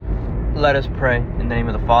Let us pray in the name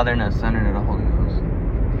of the Father, and of the Son, and of the Holy Ghost.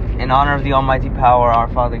 In honor of the almighty power our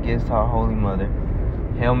Father gives to our Holy Mother,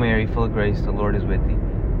 Hail Mary, full of grace, the Lord is with thee.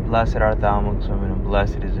 Blessed art thou amongst women, and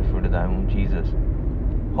blessed is the fruit of thy womb, Jesus.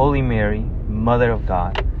 Holy Mary, Mother of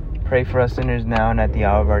God, pray for us sinners now and at the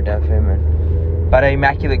hour of our death. Amen. By thy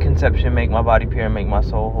immaculate conception, make my body pure and make my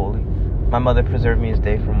soul holy. My mother, preserve me this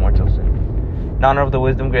day from mortal sin. In honor of the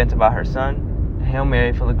wisdom granted by her Son, Hail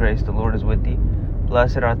Mary, full of grace, the Lord is with thee.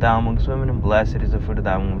 Blessed art thou amongst women, and blessed is the fruit of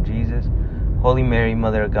thy womb, Jesus. Holy Mary,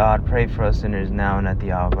 Mother of God, pray for us sinners now and at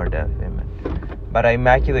the hour of our death. Amen. By thy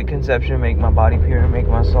immaculate conception, make my body pure and make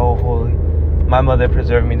my soul holy. My mother,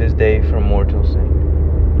 preserve me this day from mortal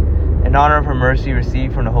sin. In honor of her mercy,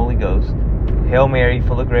 receive from the Holy Ghost. Hail Mary,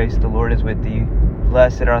 full of grace, the Lord is with thee.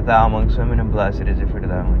 Blessed art thou amongst women, and blessed is the fruit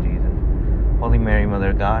of thy womb, Jesus. Holy Mary,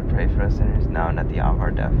 Mother of God, pray for us sinners now and at the hour of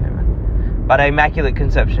our death. Amen. By thy immaculate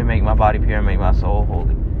conception, make my body pure and make my soul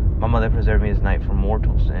holy. My mother, preserve me this night from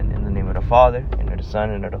mortal sin. In the name of the Father, and of the Son,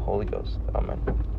 and of the Holy Ghost. Amen.